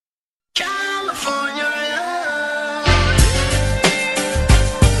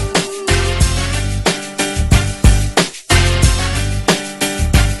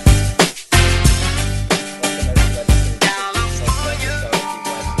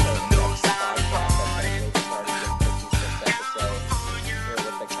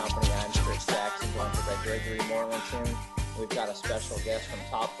us from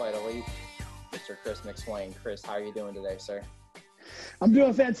Top Flight Elite, Mr. Chris McSwain. Chris, how are you doing today, sir? I'm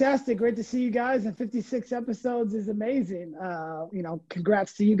doing fantastic. Great to see you guys. And 56 episodes is amazing.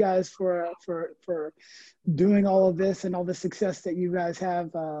 Congrats to you guys for doing all of this and all the success that you guys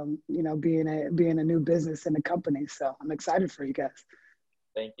have. Being a new business and a company. So I'm excited for you guys.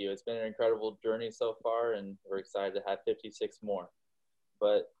 Thank you. It's been an incredible journey so far, and we're excited to have 56 more.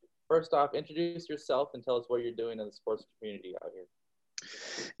 But first off, introduce yourself and tell us what you're doing in the sports community out here.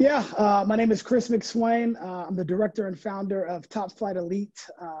 Yeah, my name is Chris McSwain. I'm the director and founder of Top Flight Elite,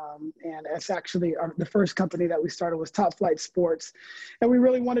 and it's actually the first company that we started was Top Flight Sports, and we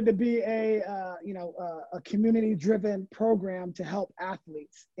really wanted to be a community-driven program to help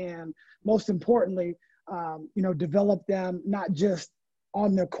athletes, and most importantly, develop them not just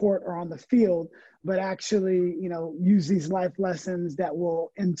on the court or on the field, but actually, use these life lessons that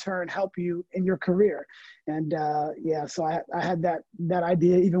will in turn help you in your career. And so I had that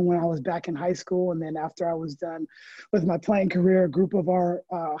idea even when I was back in high school. And then after I was done with my playing career, a group of our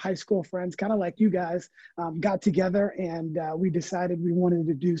high school friends, kind of like you guys, got together and we decided we wanted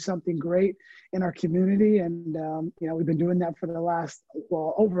to do something great in our community. And, we've been doing that for the last,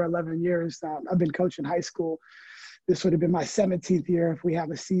 over 11 years. I've been coaching high school. This would have been my 17th year if we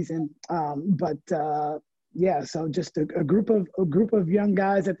have a season. So just a group of young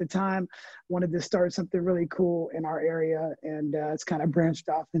guys at the time wanted to start something really cool in our area, and it's kind of branched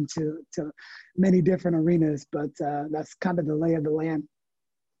off into many different arenas. But that's kind of the lay of the land.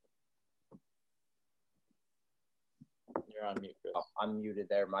 You're on mute, Chris. Oh, I'm muted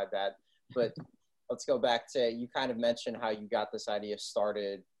there. My bad. But let's go back to, you kind of mentioned how you got this idea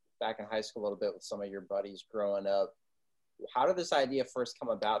started back in high school a little bit with some of your buddies growing up. How did this idea first come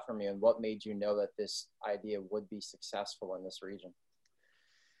about from you, and what made you know that this idea would be successful in this region?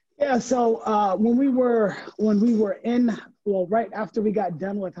 Yeah, so when we were right after we got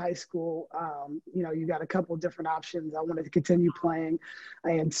done with high school, you got a couple of different options. I wanted to continue playing.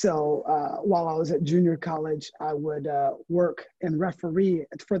 And so while I was at junior college, I would work and referee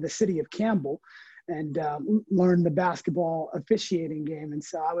for the city of Campbell and learn the basketball officiating game. And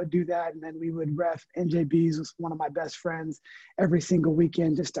so I would do that. And then we would ref NJBs with one of my best friends every single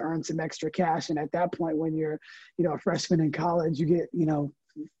weekend just to earn some extra cash. And at that point, when you're, a freshman in college, you get,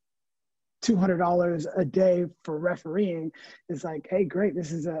 $200 a day for refereeing. It's like, hey, great.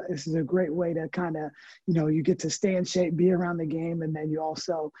 This is a great way to kind of, you get to stay in shape, be around the game, and then you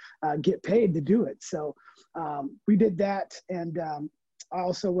also get paid to do it. So we did that. And I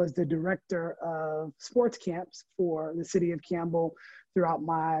also was the director of sports camps for the city of Campbell throughout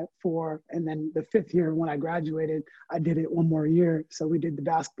my and then the fifth year when I graduated, I did it one more year. So we did the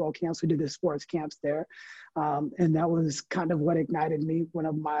basketball camps, we did the sports camps there. And that was kind of what ignited me. One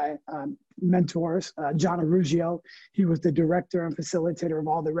of my mentors, John Arugio, he was the director and facilitator of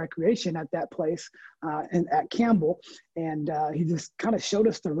all the recreation at that place and at Campbell. And he just kind of showed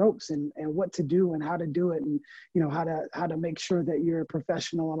us the ropes and what to do and how to do it, and how to make sure that you're a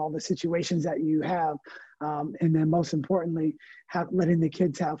professional in all the situations that you have. And then most importantly, letting the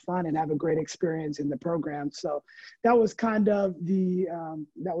kids have fun and have a great experience in the program. So that was kind of the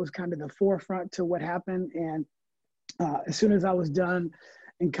forefront to what happened. And as soon as I was done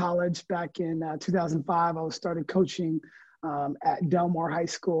in college back in 2005, I started coaching at Delmar High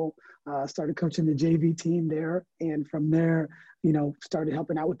School, started coaching the JV team there. And from there, started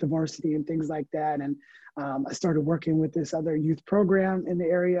helping out with the varsity and things like that. And I started working with this other youth program in the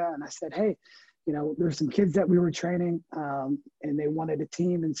area. And I said, hey, there's some kids that we were training and they wanted a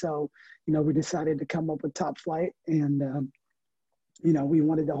team. And so, we decided to come up with Top Flight, and, we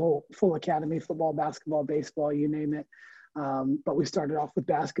wanted the whole full academy, football, basketball, baseball, you name it. But we started off with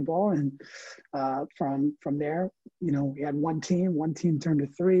basketball, and from there, we had one team turned to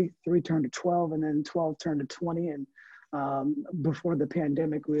three turned to 12, and then 12 turned to 20. And before the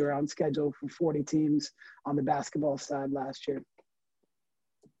pandemic, we were on schedule for 40 teams on the basketball side last year.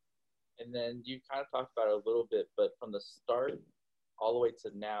 And then you kind of talked about it a little bit, but from the start all the way to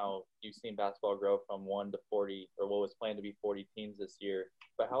now, you've seen basketball grow from 1 to 40, or what was planned to be 40 teams this year.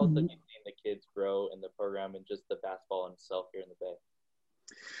 But how have you seen the kids grow in the program and just the basketball itself here in the Bay?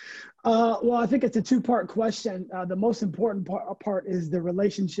 Well, I think it's a two-part question. The most important part is the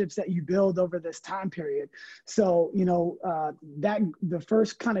relationships that you build over this time period. So, the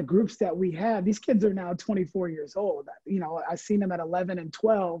first kind of groups that we have, these kids are now 24 years old. I've seen them at 11 and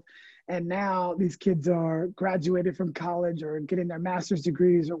 12. And now these kids are graduated from college or getting their master's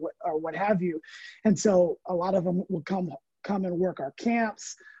degrees or what have you. And so a lot of them will come come and work our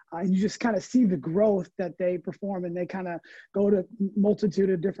camps. And you just kind of see the growth that they perform, and they kind of go to multitude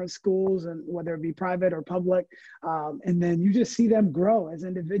of different schools, and whether it be private or public. And then you just see them grow as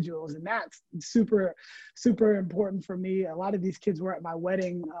individuals. And that's super, super important for me. A lot of these kids were at my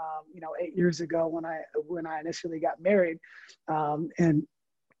wedding, 8 years ago when I initially got married. And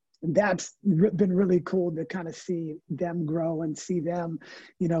that's been really cool to kind of see them grow and see them,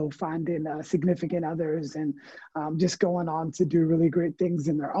 finding significant others and just going on to do really great things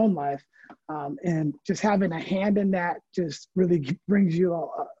in their own life. And just having a hand in that just really brings you,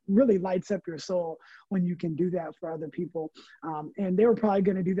 really lights up your soul when you can do that for other people. And they were probably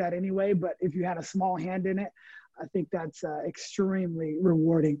going to do that anyway, but if you had a small hand in it, I think that's extremely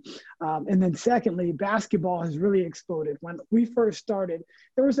rewarding. And then secondly, basketball has really exploded. When we first started,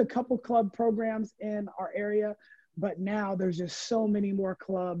 there was a couple club programs in our area, but now there's just so many more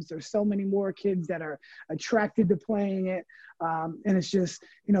clubs. There's so many more kids that are attracted to playing it. And it's just,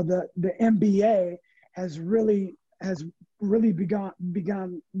 the NBA has really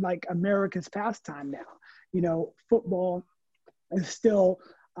begun like America's pastime now. Football is still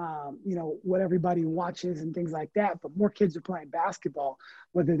what everybody watches and things like that, but more kids are playing basketball,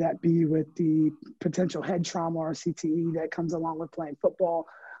 whether that be with the potential head trauma or CTE that comes along with playing football.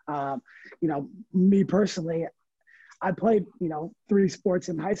 Me personally, I played, 3 sports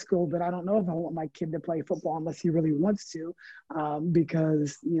in high school, but I don't know if I want my kid to play football unless he really wants to,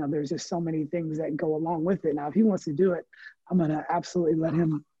 because, there's just so many things that go along with it. Now, if he wants to do it, I'm going to absolutely let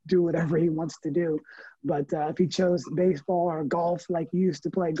him do whatever he wants to do. But if he chose baseball or golf, like you used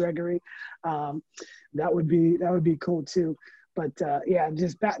to play, Gregory, that would be cool too. But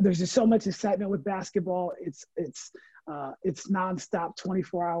there's just so much excitement with basketball. It's nonstop,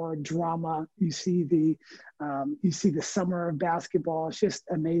 24-hour drama. You see the summer of basketball. It's just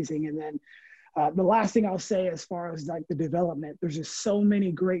amazing. And then the last thing I'll say, as far as like the development, there's just so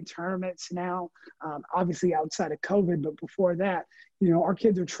many great tournaments now, obviously outside of COVID, but before that, our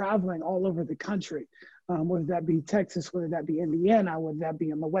kids are traveling all over the country, whether that be Texas, whether that be Indiana, whether that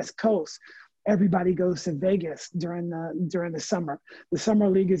be on the West Coast. Everybody goes to Vegas during the summer. The summer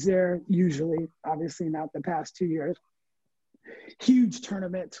league is there usually, obviously not the past 2 years. Huge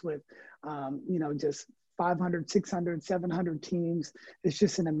tournaments with, just 500, 600, 700 teams. It's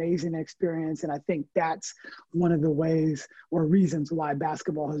just an amazing experience. And I think that's one of the ways or reasons why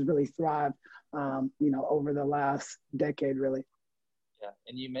basketball has really thrived, over the last decade, really. Yeah.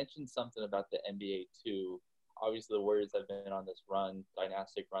 And you mentioned something about the NBA too. Obviously the Warriors have been on this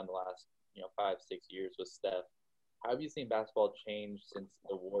dynastic run the last, 5-6 years with Steph. How have you seen basketball change since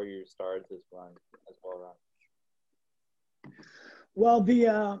the Warriors started this run as well? Well,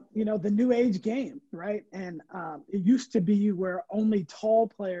 the new age game, right? And it used to be where only tall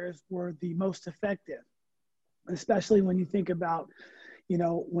players were the most effective, especially when you think about,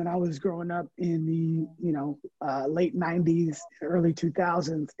 when I was growing up in the, late 90s, early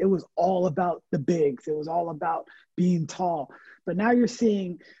 2000s, it was all about the bigs. It was all about being tall. But now you're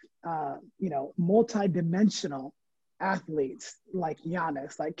seeing, multi-dimensional athletes like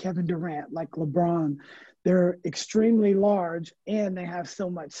Giannis, like Kevin Durant, like LeBron. They're extremely large and they have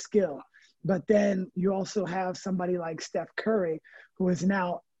so much skill. But then you also have somebody like Steph Curry, who has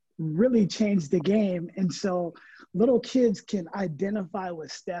now really changed the game. And so little kids can identify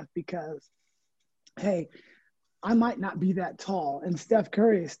with Steph because, hey, I might not be that tall. And Steph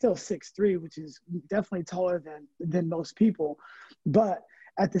Curry is still 6'3", which is definitely taller than most people. But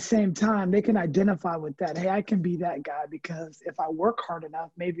at the same time, they can identify with that. Hey, I can be that guy because if I work hard enough,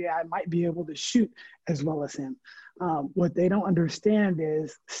 maybe I might be able to shoot as well as him. What they don't understand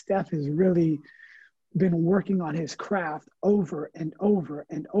is Steph has really been working on his craft over and over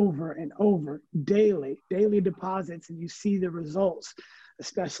and over and over daily deposits, and you see the results,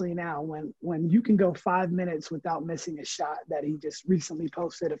 especially now when you can go 5 minutes without missing a shot that he just recently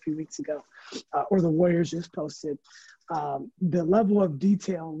posted a few weeks ago, or the Warriors just posted. The level of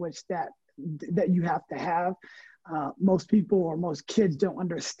detail in which that you have to have, most people or most kids don't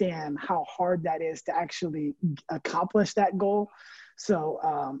understand how hard that is to actually accomplish that goal.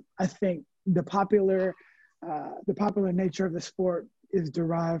 So I think the popular nature of the sport is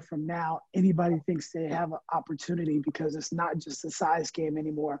derived from now anybody thinks they have an opportunity, because it's not just a size game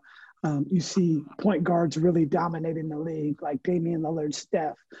anymore. You see point guards really dominating the league, like Damian Lillard,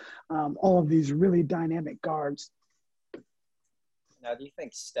 Steph, all of these really dynamic guards. Now, do you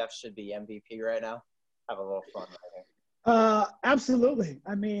think Steph should be MVP right now? Have a little fun right here. Absolutely.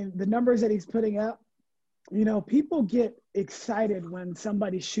 I mean, the numbers that he's putting up, people get excited when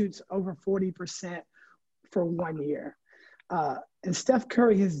somebody shoots over 40% for 1 year. And Steph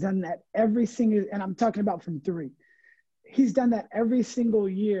Curry has done that every single, and I'm talking about from three. he's done that every single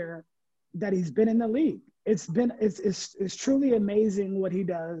year that he's been in the league. It's truly amazing what he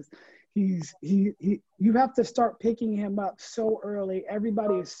does. You have to start picking him up so early.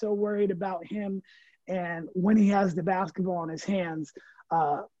 Everybody is so worried about him, and when he has the basketball in his hands,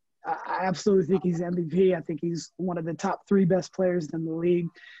 I absolutely think he's MVP. I think he's one of the top 3 best players in the league.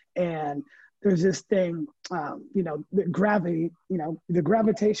 And there's this thing, the gravity, the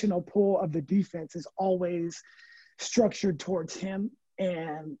gravitational pull of the defense is always structured towards him.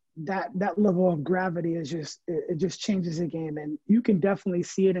 And that level of gravity is just changes the game. And you can definitely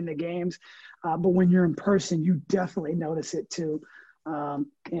see it in the games. But when you're in person, you definitely notice it too.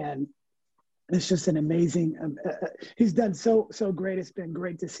 And it's just an amazing he's done so great. It's been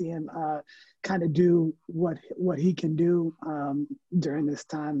great to see him kind of do what he can do during this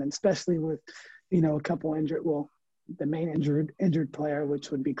time, and especially with, a couple injured, the main injured player,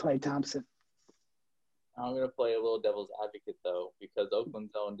 which would be Klay Thompson. I'm going to play a little devil's advocate, though, because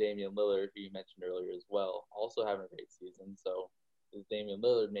Oakland's own Damian Lillard, who you mentioned earlier as well, also having a great season. So is Damian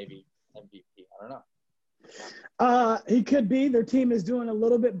Lillard maybe MVP? I don't know. He could be. Their team is doing a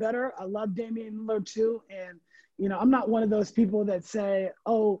little bit better. I love Damian Lillard too. And, I'm not one of those people that say,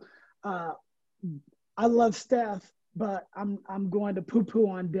 I love Steph, but I'm going to poo-poo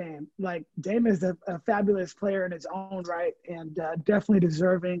on Dame. Like, Dame is a fabulous player in his own right, and definitely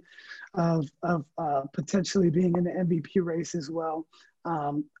deserving of potentially being in the MVP race as well.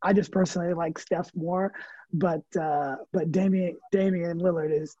 I just personally like Steph more, but Damian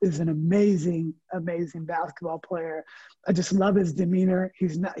Lillard is an amazing basketball player. I just love his demeanor.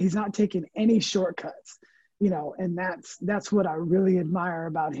 He's not taking any shortcuts, and that's what I really admire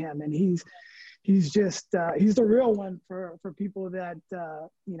about him. And he's just he's the real one for people that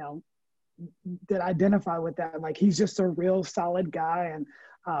that identify with that. Like, he's just a real solid guy, and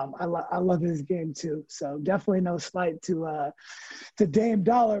I love his game too. So definitely no slight to Dame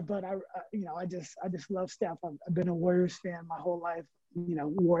Dollar, but I just love Steph. I've been a Warriors fan my whole life.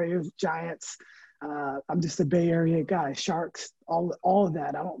 Warriors, Giants. I'm just a Bay Area guy. Sharks, all of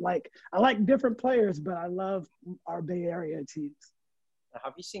that. I like different players, but I love our Bay Area teams.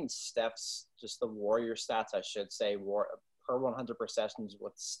 Have you seen Steph's, just the Warrior stats, I should say, per 100 possessions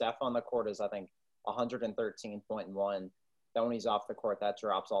with Steph on the court is, I think, 113.1. Then when he's off the court, that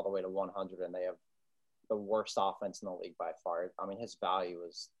drops all the way to 100, and they have the worst offense in the league by far. I mean, his value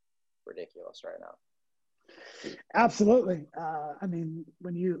is ridiculous right now. Absolutely. When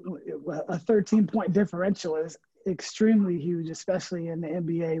a 13-point differential is extremely huge, especially in the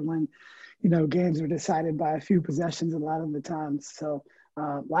NBA when, games are decided by a few possessions a lot of the times. So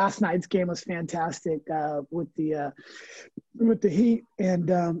last night's game was fantastic with the Heat,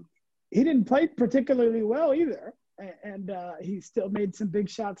 and he didn't play particularly well either. And he still made some big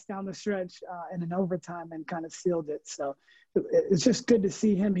shots down the stretch in an overtime and kind of sealed it. So it's just good to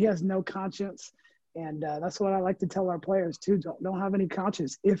see him. He has no conscience. And that's what I like to tell our players too. Don't have any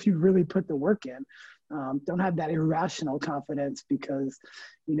conscience if you really put the work in. Don't have that irrational confidence because,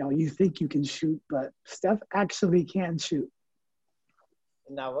 you think you can shoot, but Steph actually can shoot.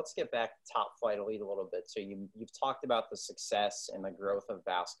 Now let's get back to Top Flight Elite a little bit. So you've talked about the success and the growth of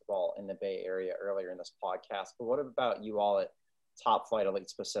basketball in the Bay Area earlier in this podcast, but what about you all at Top Flight Elite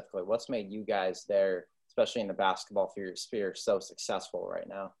specifically? What's made you guys there, especially in the basketball sphere, so successful right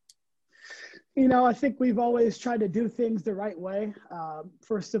now? I think we've always tried to do things the right way.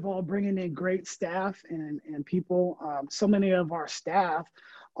 First of all, bringing in great staff and people. So many of our staff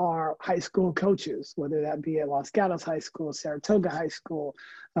are high school coaches, whether that be at Los Gatos High School, Saratoga High School.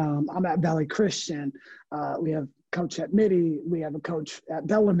 I'm at Valley Christian. We have coach at Mitty. We have a coach at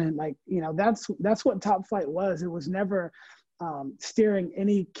Bellarmine. That's what Top Flight was. It was never steering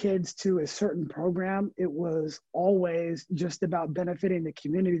any kids to a certain program. It was always just about benefiting the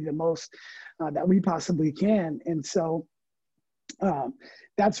community the most that we possibly can. And so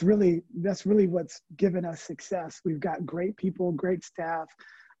that's really what's given us success. We've got great people, great staff,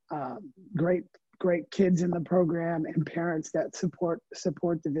 great kids in the program, and parents that support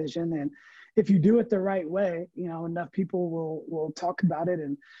the vision. And if you do it the right way, enough people will talk about it.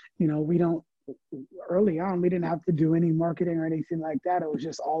 And, early on, we didn't have to do any marketing or anything like that. It was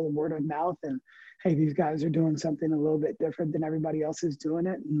just all word of mouth. And, hey, these guys are doing something a little bit different than everybody else is doing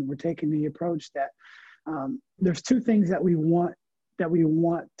it. And we're taking the approach that there's two things that we want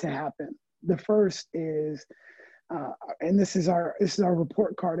to happen. The first is, and this is our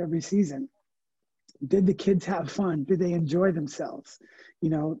report card every season. Did the kids have fun? Did they enjoy themselves?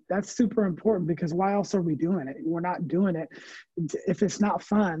 That's super important, because why else are we doing it? We're not doing it. If it's not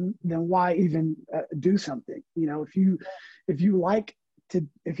fun, then why even do something? If you like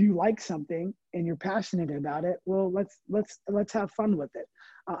if you like something and you're passionate about it, well, let's have fun with it.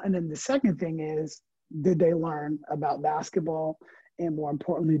 And then the second thing is, did they learn about basketball? And more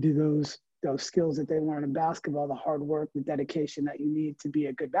importantly, do those skills that they learn in basketball, the hard work, the dedication that you need to be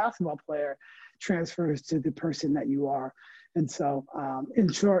a good basketball player, transfers to the person that you are. And so,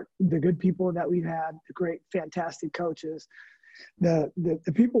 in short, the good people that we've had, the great, fantastic coaches, the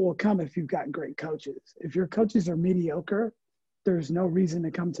people will come if you've got great coaches. If your coaches are mediocre, there's no reason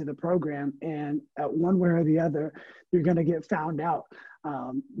to come to the program. And one way or the other, you're going to get found out,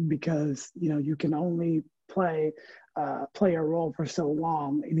 because, you can only play a role for so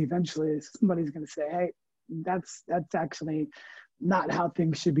long. And eventually somebody's going to say, hey, that's actually not how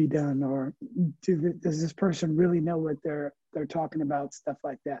things should be done. Or does this person really know what they're talking about? Stuff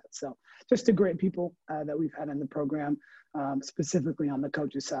like that. So just the great people that we've had in the program, specifically on the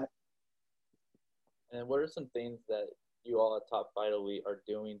coaches side. And what are some things that you all at Top Flight Elite are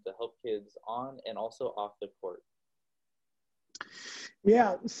doing to help kids on and also off the court?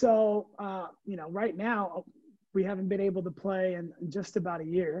 Yeah. So, right now we haven't been able to play in just about a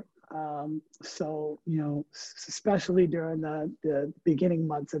year. So, especially during the beginning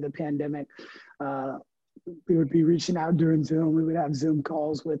months of the pandemic, we would be reaching out during Zoom. We would have Zoom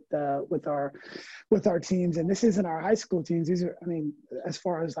calls with our teams. And this isn't our high school teams. These are, as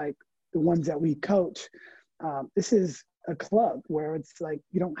far as like the ones that we coach, this is a club where it's like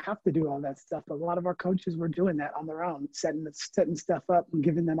you don't have to do all that stuff. But a lot of our coaches were doing that on their own, setting stuff up and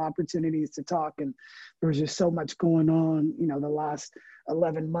giving them opportunities to talk. And there was just so much going on, the last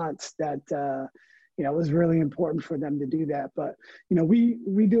 11 months that it was really important for them to do that. But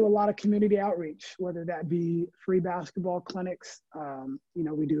we do a lot of community outreach, whether that be free basketball clinics.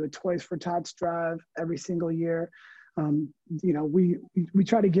 We do a Toys for Tots drive every single year. We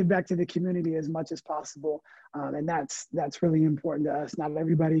try to give back to the community as much as possible. And that's really important to us. Not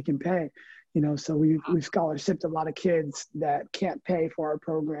everybody can pay, so we've scholarshiped a lot of kids that can't pay for our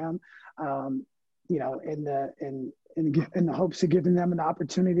program, in the hopes of giving them an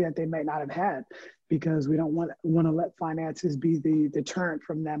opportunity that they may not have had, because we don't want to let finances be the deterrent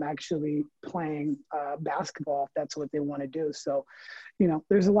from them actually playing basketball if that's what they want to do. So,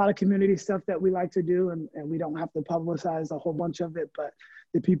 there's a lot of community stuff that we like to do, and we don't have to publicize a whole bunch of it, but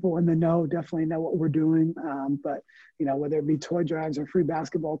the people in the know definitely know what we're doing. But, whether it be toy drives or free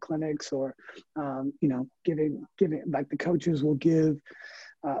basketball clinics, or, giving, like the coaches will give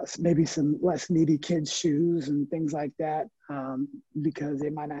maybe some less needy kids shoes and things like that, because they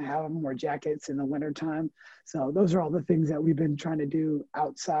might not have them, or jackets in the wintertime. So those are all the things that we've been trying to do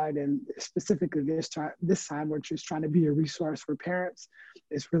outside. And specifically this time we're just trying to be a resource for parents.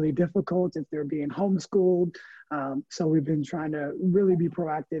 It's really difficult if they're being homeschooled. So we've been trying to really be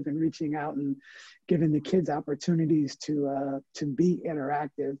proactive in reaching out and giving the kids opportunities to be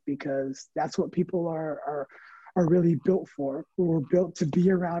interactive, because that's what people are really built for. We're built to be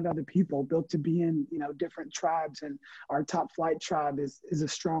around other people, built to be in, different tribes. And our Top Flight tribe is a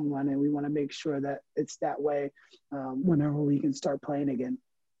strong one. And we want to make sure that it's that way whenever we can start playing again.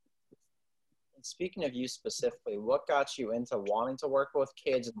 Speaking of you specifically, what got you into wanting to work with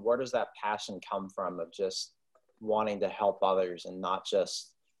kids, and where does that passion come from of just wanting to help others and not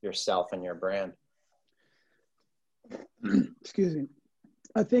just yourself and your brand? Excuse me.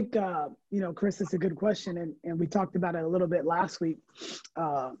 I think, Chris, that's a good question. And we talked about it a little bit last week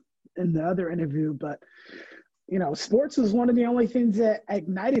in the other interview, but, sports was one of the only things that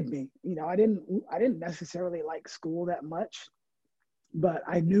ignited me. I didn't necessarily like school that much, but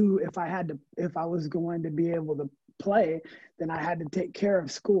I knew if I was going to be able to play, then I had to take care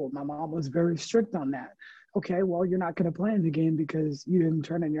of school. My mom was very strict on that. Okay, well, you're not going to play in the game because you didn't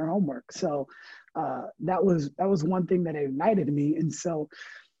turn in your homework. So that was one thing that ignited me. And so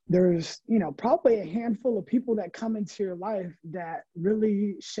there's, probably a handful of people that come into your life that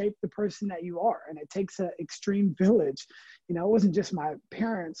really shape the person that you are. And it takes an extreme village. It wasn't just my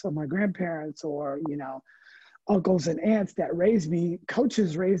parents or my grandparents or, uncles and aunts that raised me.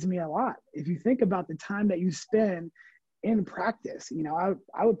 Coaches raised me a lot. If you think about the time that you spend in practice,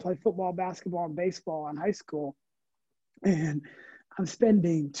 I would play football, basketball, and baseball in high school. And I'm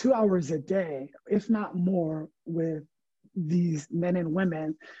spending 2 hours a day, if not more, with these men and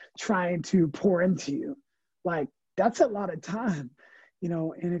women trying to pour into you. Like, that's a lot of time,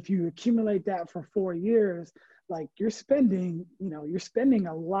 and if you accumulate that for 4 years, like you're spending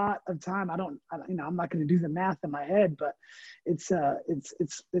a lot of time. I'm not going to do the math in my head, but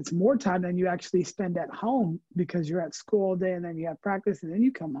it's more time than you actually spend at home, because you're at school all day and then you have practice and then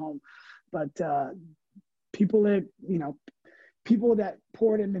you come home. But people that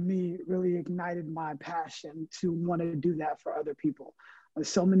poured into me really ignited my passion to want to do that for other people.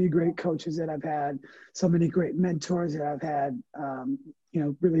 so many great coaches that I've had, so many great mentors that I've had,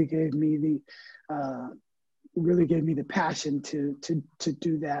 really gave me the passion to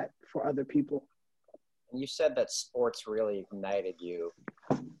do that for other people. And you said that sports really ignited you.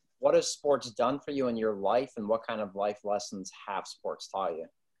 What has sports done for you in your life, and what kind of life lessons have sports taught you?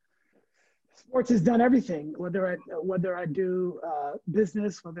 Sports has done everything. Whether I do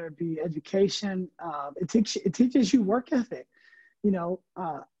business, whether it be education, it teaches you work ethic.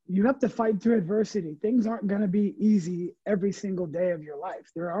 You have to fight through adversity. Things aren't going to be easy every single day of your life.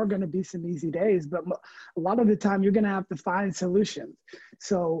 There are going to be some easy days, but a lot of the time you're going to have to find solutions.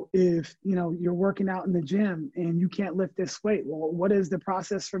 So if, you're working out in the gym and you can't lift this weight, well, what is the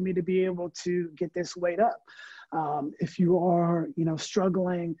process for me to be able to get this weight up? If you are,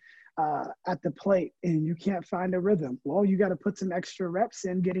 struggling at the plate and you can't find a rhythm, well, you got to put some extra reps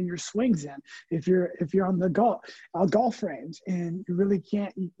in, getting your swings in. If you're on the golf range and you really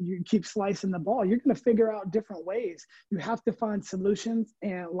can't, you keep slicing the ball, you're going to figure out different ways. You have to find solutions,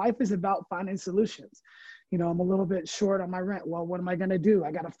 and life is about finding solutions. I'm a little bit short on my rent. Well, what am I going to do?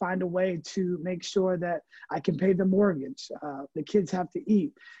 I got to find a way to make sure that I can pay the mortgage. The kids have to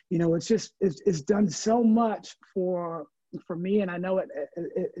eat. It's done so much for me, and I know it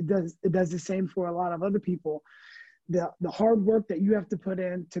does the same for a lot of other people. The hard work that you have to put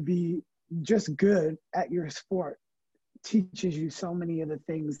in to be just good at your sport teaches you so many of the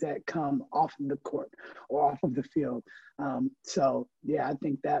things that come off of the court or off of the field. I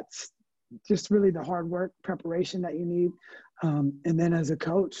think that's just really the hard work, preparation that you need. And then as a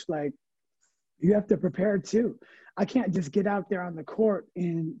coach, you have to prepare too. I can't just get out there on the court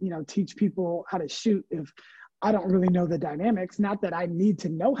and, teach people how to shoot if I don't really know the dynamics. Not that I need to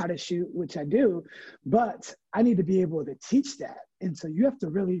know how to shoot, which I do, but I need to be able to teach that. And so you have to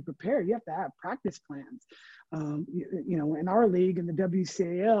really prepare. You have to have practice plans. In our league, in the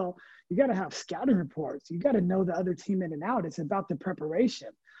WCAL, you got to have scouting reports. You got to know the other team in and out. It's about the preparation.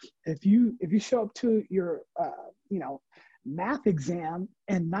 If you show up to your, math exam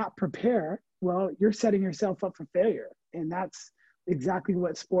and not prepare, well, you're setting yourself up for failure. And that's exactly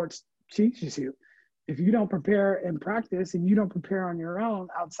what sports teaches you. If you don't prepare in practice and you don't prepare on your own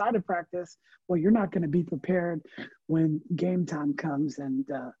outside of practice, well, you're not going to be prepared when game time comes. And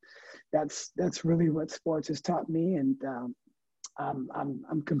that's really what sports has taught me. And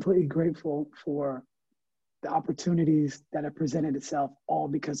I'm completely grateful for the opportunities that have presented itself, all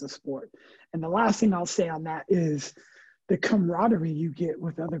because of sport. And the last thing I'll say on that is the camaraderie you get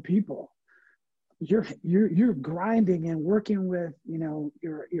with other people. You're grinding and working with,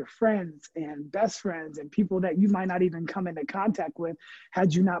 your friends and best friends and people that you might not even come into contact with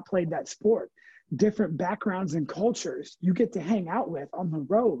had you not played that sport. Different backgrounds and cultures you get to hang out with on the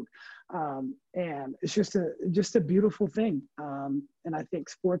road. And it's just a beautiful thing. And I think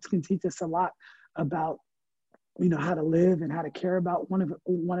sports can teach us a lot about, how to live and how to care about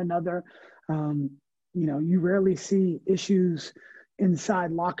one another. You rarely see issues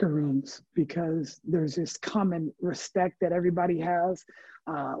inside locker rooms because there's this common respect that everybody has,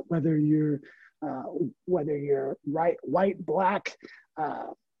 whether you're white, black,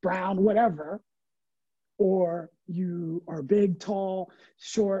 brown, whatever, or you are big, tall,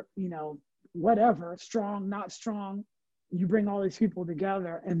 short, whatever, strong, not strong. You bring all these people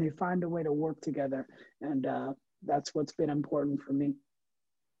together and they find a way to work together. And that's what's been important for me.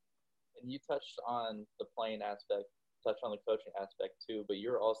 And you touched on the playing aspect, touched on the coaching aspect too, but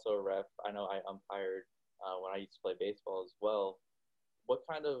you're also a ref. I know I umpired when I used to play baseball as well. What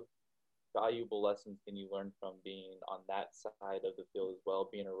kind of valuable lessons can you learn from being on that side of the field as well,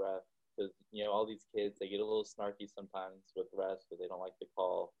 being a ref? Because, all these kids, they get a little snarky sometimes with refs because they don't like the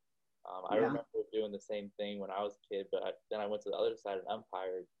call. I remember doing the same thing when I was a kid, but then I went to the other side and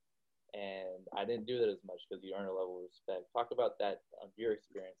umpired, and I didn't do that as much because you earn a level of respect. Talk about that, your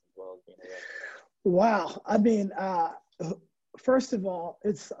experience as well as being a ref. Wow. I mean, first of all,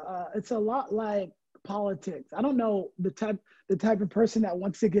 it's a lot like politics. I don't know the type of person that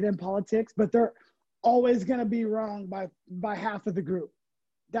wants to get in politics, but they're always going to be wrong by half of the group.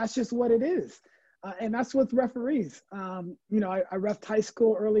 That's just what it is. And that's with referees. I reffed high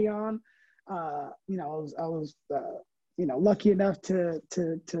school early on. I was lucky enough to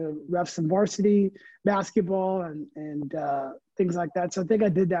ref some varsity basketball and things like that. So I think I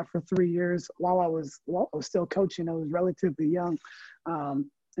did that for 3 years while I was still coaching. I was relatively young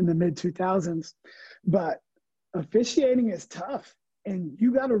in the mid 2000s, but officiating is tough and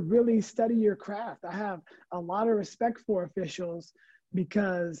you got to really study your craft. I have a lot of respect for officials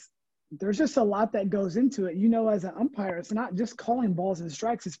because there's just a lot that goes into it. You know, as an umpire, it's not just calling balls and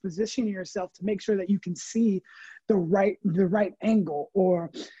strikes, it's positioning yourself to make sure that you can see the right angle,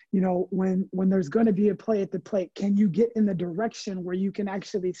 or, you know, when there's going to be a play at the plate, can you get in the direction where you can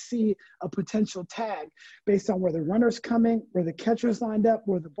actually see a potential tag based on where the runner's coming, where the catcher's lined up,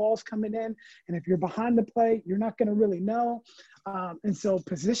 where the ball's coming in. And if you're behind the play, you're not going to really know. And so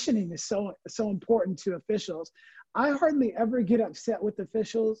positioning is so important to officials. I hardly ever get upset with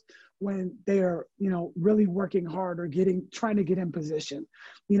officials when they are, you know, really working hard or trying to get in position.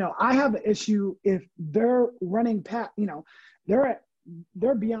 You know, I have an issue if they're running past, you know, they're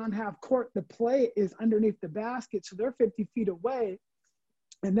beyond half court. The play is underneath the basket, so they're 50 feet away,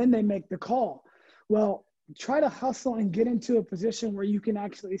 and then they make the call. Well, try to hustle and get into a position where you can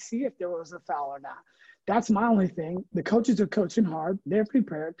actually see if there was a foul or not. That's my only thing. The coaches are coaching hard. They're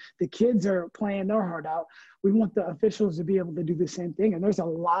prepared. The kids are playing their heart out. We want the officials to be able to do the same thing. And there's a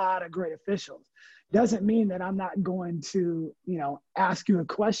lot of great officials. Doesn't mean that I'm not going to, you know, ask you a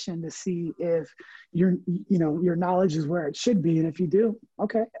question to see if your knowledge is where it should be. And if you do,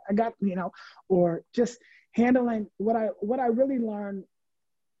 okay, I got, you know, or just handling what I really learned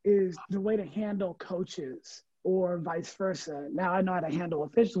is the way to handle coaches or vice versa. Now I know how to handle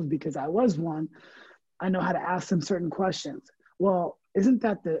officials because I was one. I know how to ask them certain questions. Well, isn't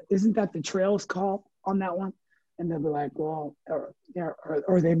that the trails call on that one? And they'll be like, well, or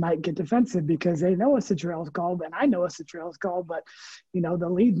they might get defensive because they know it's a trails call, and I know it's a trails call, but, you know, the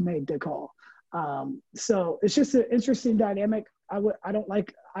lead made the call. So it's just an interesting dynamic. I wouldn't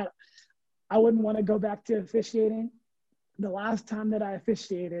want to go back to officiating. The last time that I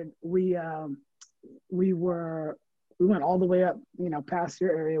officiated, we went all the way up, you know, past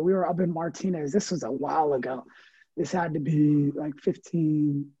your area. We were up in Martinez. This was a while ago. This had to be like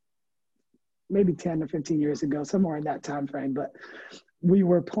 15, maybe 10 or 15 years ago, somewhere in that time frame. But we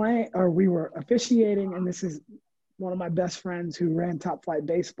were officiating, and this is one of my best friends who ran Top Flight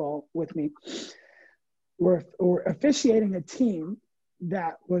Baseball with me. We're officiating a team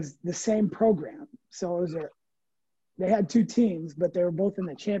that was the same program. So they had two teams, but they were both in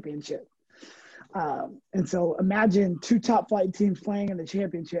the championship. And so imagine two Top Flight teams playing in the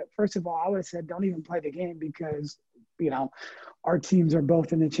championship. First of all, I would have said, don't even play the game because, you know, our teams are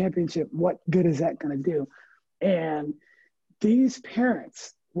both in the championship. What good is that going to do? And these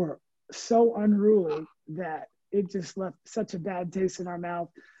parents were so unruly that it just left such a bad taste in our mouth.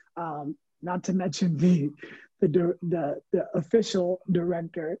 Not to mention the official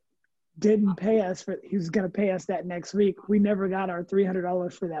director didn't pay us he was going to pay us that next week. We never got our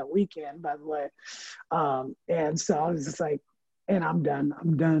 $300 for that weekend, by the way. And so I was just like, and I'm done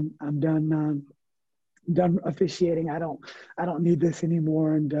officiating. I don't need this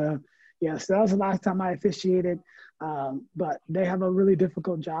anymore. And yeah, so that was the last time I officiated. But they have a really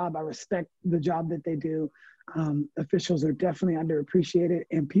difficult job. I respect the job that they do. Officials are definitely underappreciated,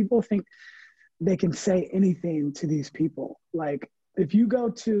 and people think they can say anything to these people. Like if you're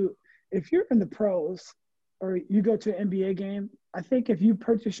in the pros or you go to an NBA game, I think if you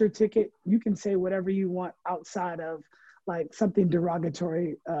purchase your ticket, you can say whatever you want outside of like something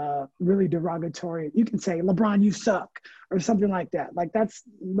derogatory, really derogatory. You can say, LeBron, you suck, or something like that. Like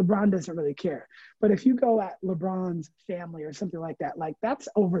LeBron doesn't really care. But if you go at LeBron's family or something like that, like that's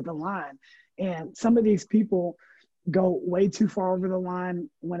over the line. And some of these people go way too far over the line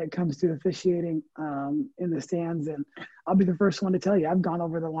when it comes to officiating in the stands. And I'll be the first one to tell you, I've gone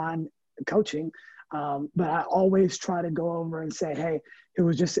over the line coaching, but I always try to go over and say, hey, it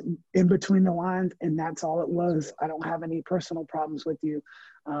was just in between the lines, and that's all it was. I don't have any personal problems with you.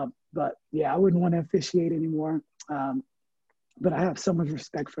 But yeah, I wouldn't want to officiate anymore. But I have so much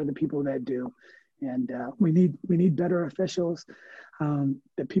respect for the people that do. And we need better officials,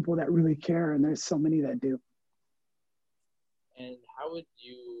 the people that really care, and there's so many that do. And how would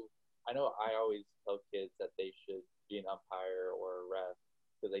you – I know I always tell kids that they should be an umpire or a ref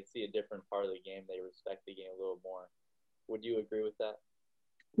because they see a different part of the game. They respect the game a little more. Would you agree with that?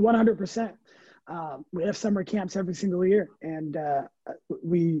 100%. We have summer camps every single year, and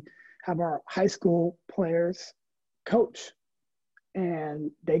we have our high school players coach. And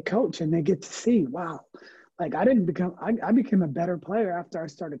they coach and they get to see, wow, like I became a better player after I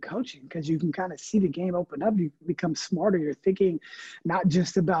started coaching, because you can kind of see the game open up. You become smarter. You're thinking not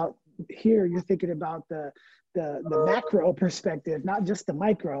just about here, you're thinking about the macro perspective, not just the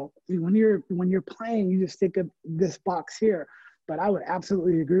micro. When you're playing, you just think of this box here. But I would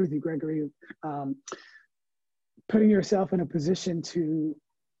absolutely agree with you, Gregory. Putting yourself in a position to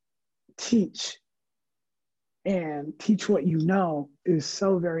teach and teach what you know is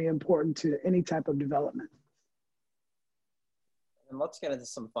so very important to any type of development. And let's get into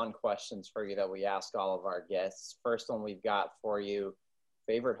some fun questions for you that we ask all of our guests. First one we've got for you,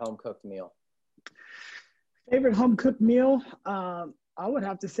 favorite home-cooked meal? Favorite home-cooked meal? I would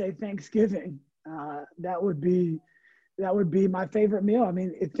have to say Thanksgiving. That would be my favorite meal. I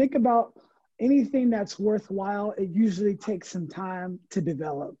mean, think about anything that's worthwhile. It usually takes some time to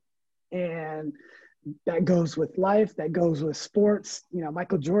develop. And that goes with life. That goes with sports. You know,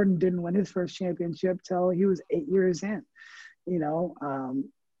 Michael Jordan didn't win his first championship till he was 8 years in. You know,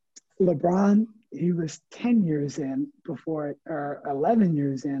 LeBron, he was 10 years in before, or 11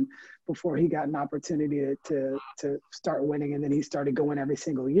 years in before he got an opportunity to start winning. And then he started going every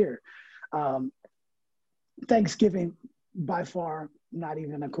single year. Thanksgiving, by far, not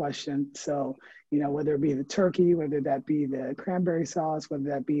even a question. So, you know, whether it be the turkey, whether that be the cranberry sauce, whether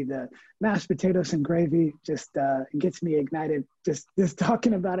that be the mashed potatoes and gravy, just gets me ignited just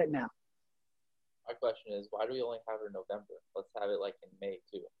talking about it now. My question is, why do we only have it in November? Let's have it like in May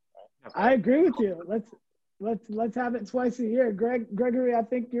too, right? I agree with you. Let's have it twice a year. Gregory, I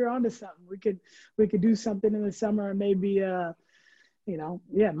think you're onto something. We could do something in the summer and maybe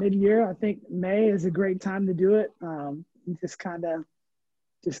mid-year. I think May is a great time to do it. Just kind of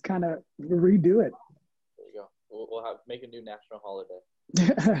redo it. There you go. We'll make a new national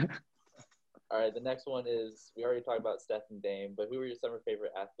holiday. All right, the next one is, we already talked about Steph and Dame, but who were some of your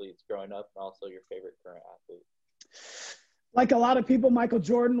favorite athletes growing up, and also your favorite current athlete? Like a lot of people, Michael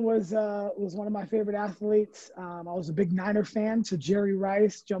Jordan was one of my favorite athletes. I was a big Niner fan, so Jerry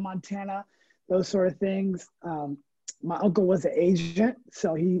Rice, Joe Montana, those sort of things. My uncle was an agent,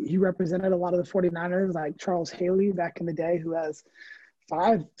 so he represented a lot of the 49ers, like Charles Haley back in the day, who has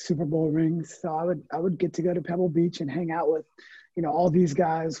 5 Super Bowl rings. So I would get to go to Pebble Beach and hang out with, you know, all these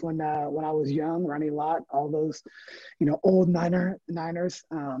guys when I was young, Ronnie Lott, all those, you know, old Niners.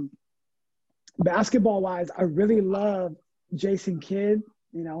 Basketball wise, I really love Jason Kidd.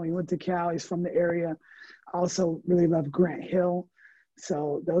 You know, he went to Cal. He's from the area. I also really love Grant Hill.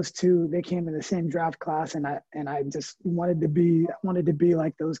 So those two, they came in the same draft class, and I just wanted to be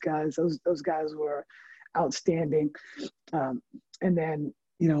like those guys. Those guys were outstanding. And then,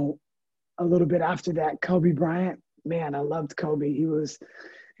 you know, a little bit after that, Kobe Bryant. Man, I loved Kobe. He was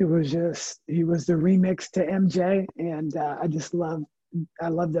the remix to MJ, and I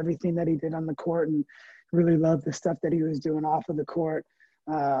loved everything that he did on the court, and really loved the stuff that he was doing off of the court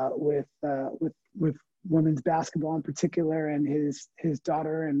with women's basketball in particular, and his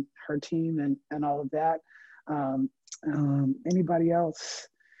daughter and her team and all of that. Anybody else?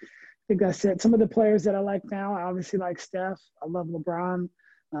 I think that's it. Some of the players that I like now, I obviously like Steph. I love LeBron.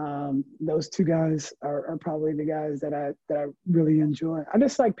 Those two guys are probably the guys that I really enjoy. I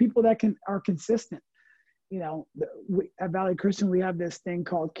just like people that are consistent. You know, at Valley Christian, we have this thing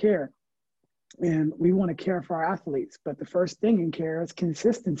called care, and we want to care for our athletes. But the first thing in care is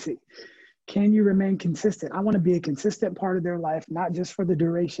consistency. Can you remain consistent? I want to be a consistent part of their life, not just for the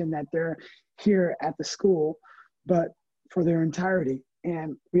duration that they're here at the school, but for their entirety.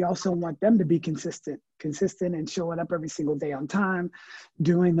 And we also want them to be consistent and showing up every single day on time,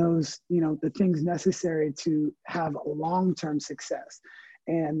 doing those, you know, the things necessary to have a long-term success.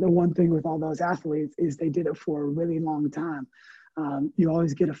 And the one thing with all those athletes is they did it for a really long time. You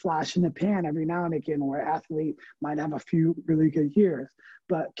always get a flash in the pan every now and again where an athlete might have a few really good years,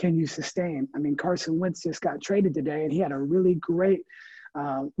 but can you sustain? I mean, Carson Wentz just got traded today, and he had a really great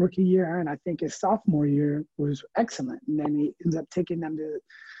rookie year, and I think his sophomore year was excellent. And then he ends up taking them to,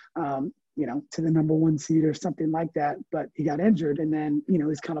 to the number 1 seed or something like that, but he got injured, and then, you know,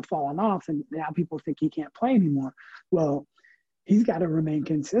 he's kind of fallen off, and now people think he can't play anymore. Well, he's got to remain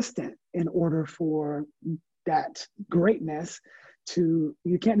consistent in order for that greatness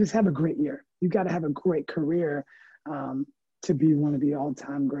you can't just have a great year. You've got to have a great career to be one of the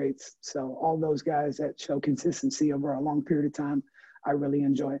all-time greats. So all those guys that show consistency over a long period of time, I really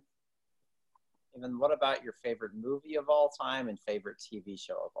enjoy. And then what about your favorite movie of all time and favorite TV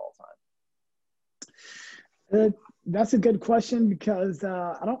show of all time? That's a good question because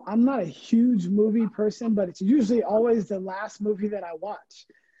I'm not a huge movie person, but it's usually always the last movie that I watch.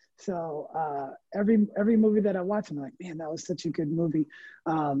 So every movie that I watch, I'm like, man, that was such a good movie.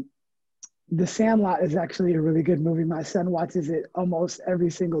 The Sandlot is actually a really good movie. My son watches it almost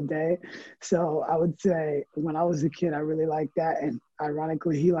every single day. So I would say when I was a kid, I really liked that. And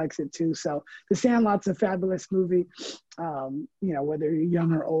ironically, he likes it too. So The Sandlot's a fabulous movie, whether you're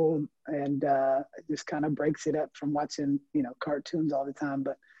young or old, and it just kind of breaks it up from watching, cartoons all the time.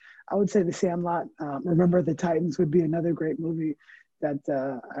 But I would say The Sandlot. Remember the Titans would be another great movie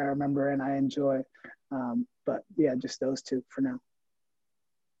that I remember and I enjoy. But yeah, just those two for now.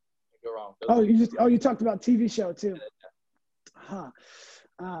 Go wrong. You talked about TV show too. Huh.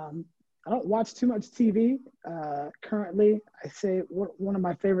 I don't watch too much TV currently. I say one of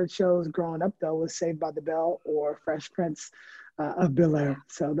my favorite shows growing up though was Saved by the Bell or Fresh Prince of Bel-Air.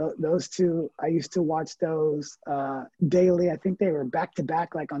 So those two, I used to watch those daily. I think they were back to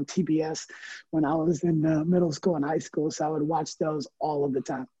back, like on TBS when I was in middle school and high school. So I would watch those all of the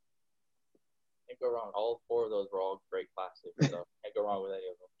time. Can't go wrong. All four of those were all great classics, so can't go wrong with any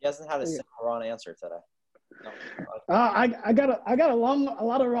of them. He hasn't had a single wrong answer today. No. I got a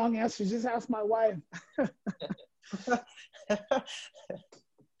lot of wrong answers. Just ask my wife.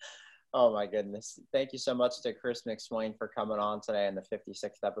 Oh my goodness. Thank you so much to Chris McSwain for coming on today in the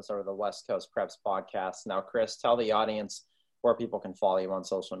 56th episode of the West Coast Preps podcast. Now, Chris, tell the audience where people can follow you on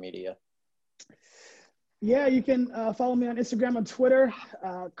social media. Yeah, you can follow me on Instagram and Twitter,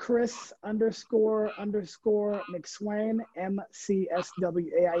 Chris__McSwain,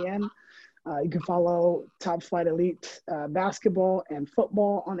 MCSWAIN. You can follow Top Flight Elite basketball and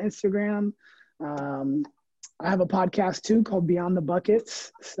football on Instagram. I have a podcast too called Beyond the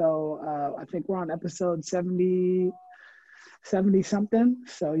Buckets. So I think we're on episode 70 something.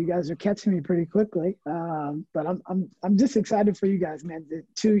 So you guys are catching me pretty quickly. But I'm just excited for you guys, man. The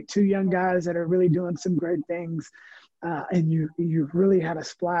two young guys that are really doing some great things. And you really had a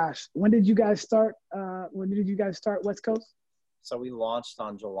splash. When did you guys start? West Coast? So we launched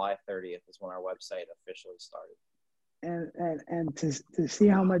on July 30th is when our website officially started. And to see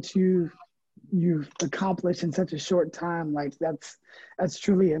how much you've accomplished in such a short time, like that's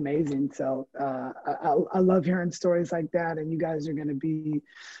truly amazing. So I love hearing stories like that, and you guys are going to be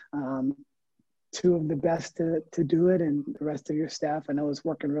two of the best to do it, and the rest of your staff I know is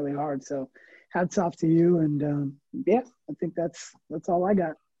working really hard. So hats off to you, and yeah, I think that's all I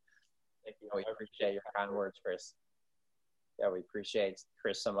got. Thank you. We appreciate your kind words, Chris. Yeah, we appreciate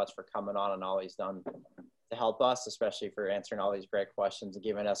Chris so much for coming on and all he's done to help us, especially for answering all these great questions and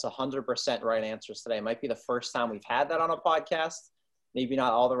giving us 100% right answers today. It might be the first time we've had that on a podcast. Maybe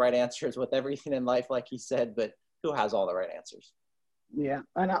not all the right answers with everything in life, like he said, but who has all the right answers? Yeah,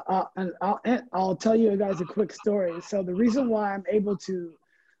 and I'll tell you guys a quick story. So the reason why I'm able to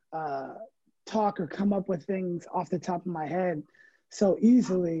talk or come up with things off the top of my head so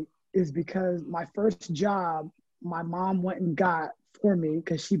easily is because my first job, my mom went and got for me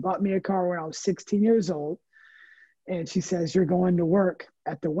because she bought me a car when I was 16 years old. And she says, you're going to work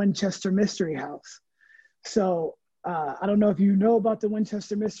at the Winchester Mystery House. So I don't know if you know about the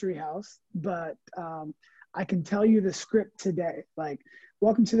Winchester Mystery House, but I can tell you the script today. Like,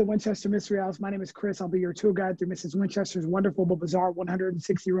 welcome to the Winchester Mystery House. My name is Chris. I'll be your tour guide through Mrs. Winchester's wonderful but bizarre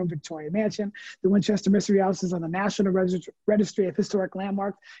 160-room Victorian mansion. The Winchester Mystery House is on the National Registry of Historic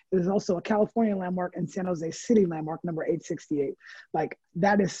Landmarks. It is also a California landmark and San Jose City landmark, number 868. Like,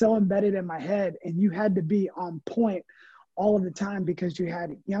 that is so embedded in my head, and you had to be on point all of the time because you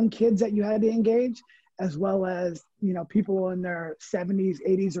had young kids that you had to engage, as well as, you know, people in their 70s,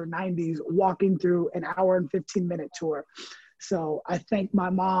 80s, or 90s walking through an hour and 15-minute tour. So I thank my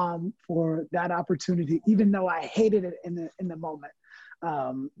mom for that opportunity, even though I hated it in the moment.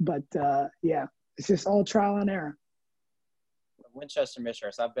 But yeah, it's just all trial and error. Winchester Mystery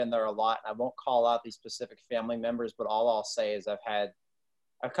House, I've been there a lot. I won't call out these specific family members, but all I'll say is I've had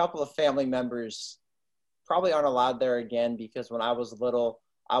a couple of family members probably aren't allowed there again because when I was little,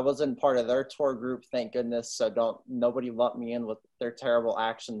 I wasn't part of their tour group, thank goodness. So nobody lumped me in with their terrible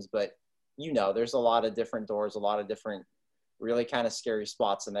actions. But, you know, there's a lot of different doors, a lot of different really kind of scary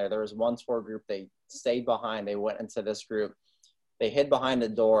spots in there. There was one tour group, they stayed behind. They went into this group. They hid behind the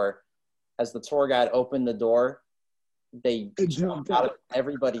door. As the tour guide opened the door, they jumped out.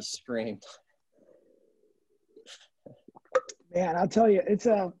 Everybody screamed. Man, I'll tell you, it's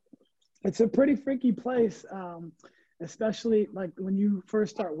a pretty freaky place. Especially like when you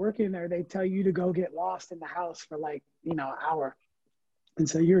first start working there, they tell you to go get lost in the house for like, you know, an hour. And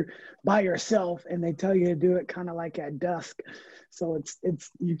so you're by yourself and they tell you to do it kind of like at dusk. So it's,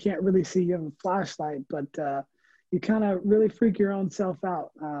 you can't really see, you have a flashlight, but you kind of really freak your own self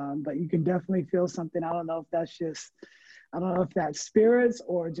out. But you can definitely feel something. I don't know if that's spirits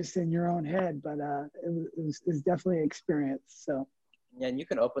or just in your own head, but it's definitely an experience. So. Yeah, and you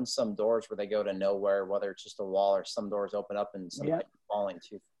can open some doors where they go to nowhere, whether it's just a wall or some doors open up and somebody falling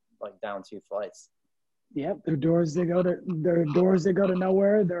down 2 flights. Yep, there are doors that go to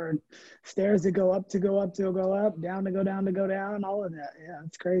nowhere. There are stairs that go up, down to go down, all of that. Yeah,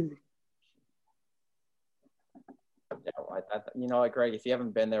 it's crazy. Yeah, you know, like Greg, if you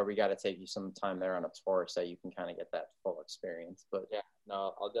haven't been there, we got to take you some time there on a tour so you can kind of get that full experience. But yeah,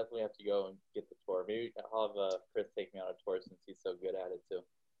 no, I'll definitely have to go and get the tour. Maybe I'll have Chris take me on a tour since he's so good at it too.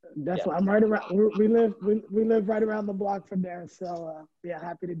 Definitely. I'm right around. We live right around the block from there. So yeah,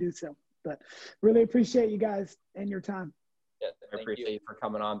 happy to do so. But really appreciate you guys and your time. Yeah, I appreciate you for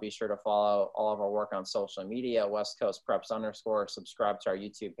coming on. Be sure to follow all of our work on social media, West Coast Preps _. Subscribe to our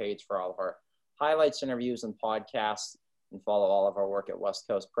YouTube page for all of our highlights, interviews, and podcasts, and follow all of our work at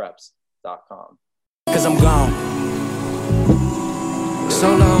westcoastpreps.com. Cause I'm gone.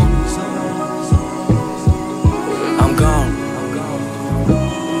 So long. I'm gone.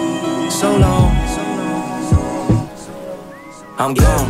 So long. I'm gone.